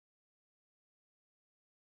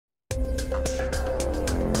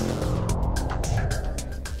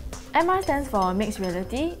MR stands for Mixed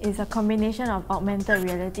Reality. It's a combination of augmented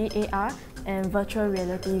reality (AR) and virtual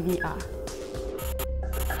reality (VR).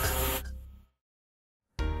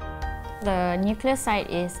 The nuclear site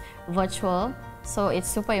is virtual, so it's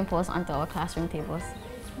superimposed onto our classroom tables.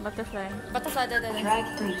 Butterfly. Butterfly.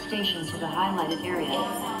 Drag through station to the highlighted area.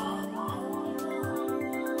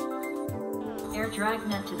 Air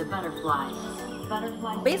dragnet to the butterfly.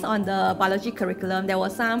 Based on the biology curriculum, there were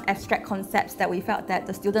some abstract concepts that we felt that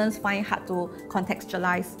the students find hard to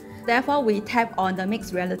contextualize. Therefore, we tap on the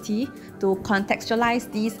mixed reality to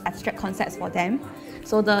contextualize these abstract concepts for them.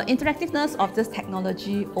 So the interactiveness of this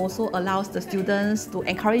technology also allows the students to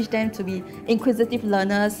encourage them to be inquisitive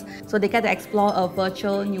learners, so they get to explore a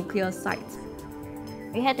virtual nuclear site.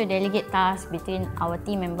 We had to delegate tasks between our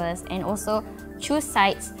team members and also choose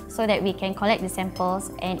sites so that we can collect the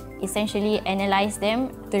samples and essentially analyze them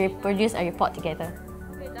to reproduce a report together.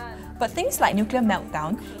 But things like nuclear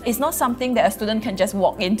meltdown is not something that a student can just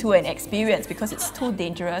walk into and experience because it's too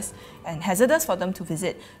dangerous and hazardous for them to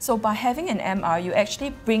visit. So by having an MR, you actually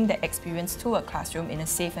bring that experience to a classroom in a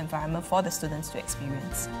safe environment for the students to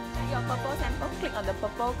experience. Your purple sample, click on the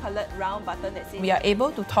purple coloured round button that says... We are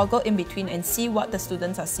able to toggle in between and see what the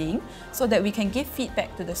students are seeing so that we can give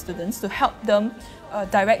feedback to the students to help them,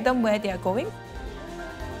 direct them where they are going.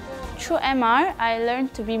 Through MR, I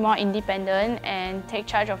learned to be more independent and take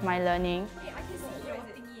charge of my learning.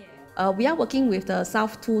 We are working with the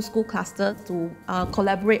South 2 school cluster to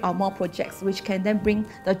collaborate on more projects which can then bring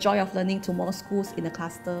the joy of learning to more schools in the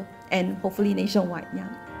cluster and hopefully nationwide. Yeah.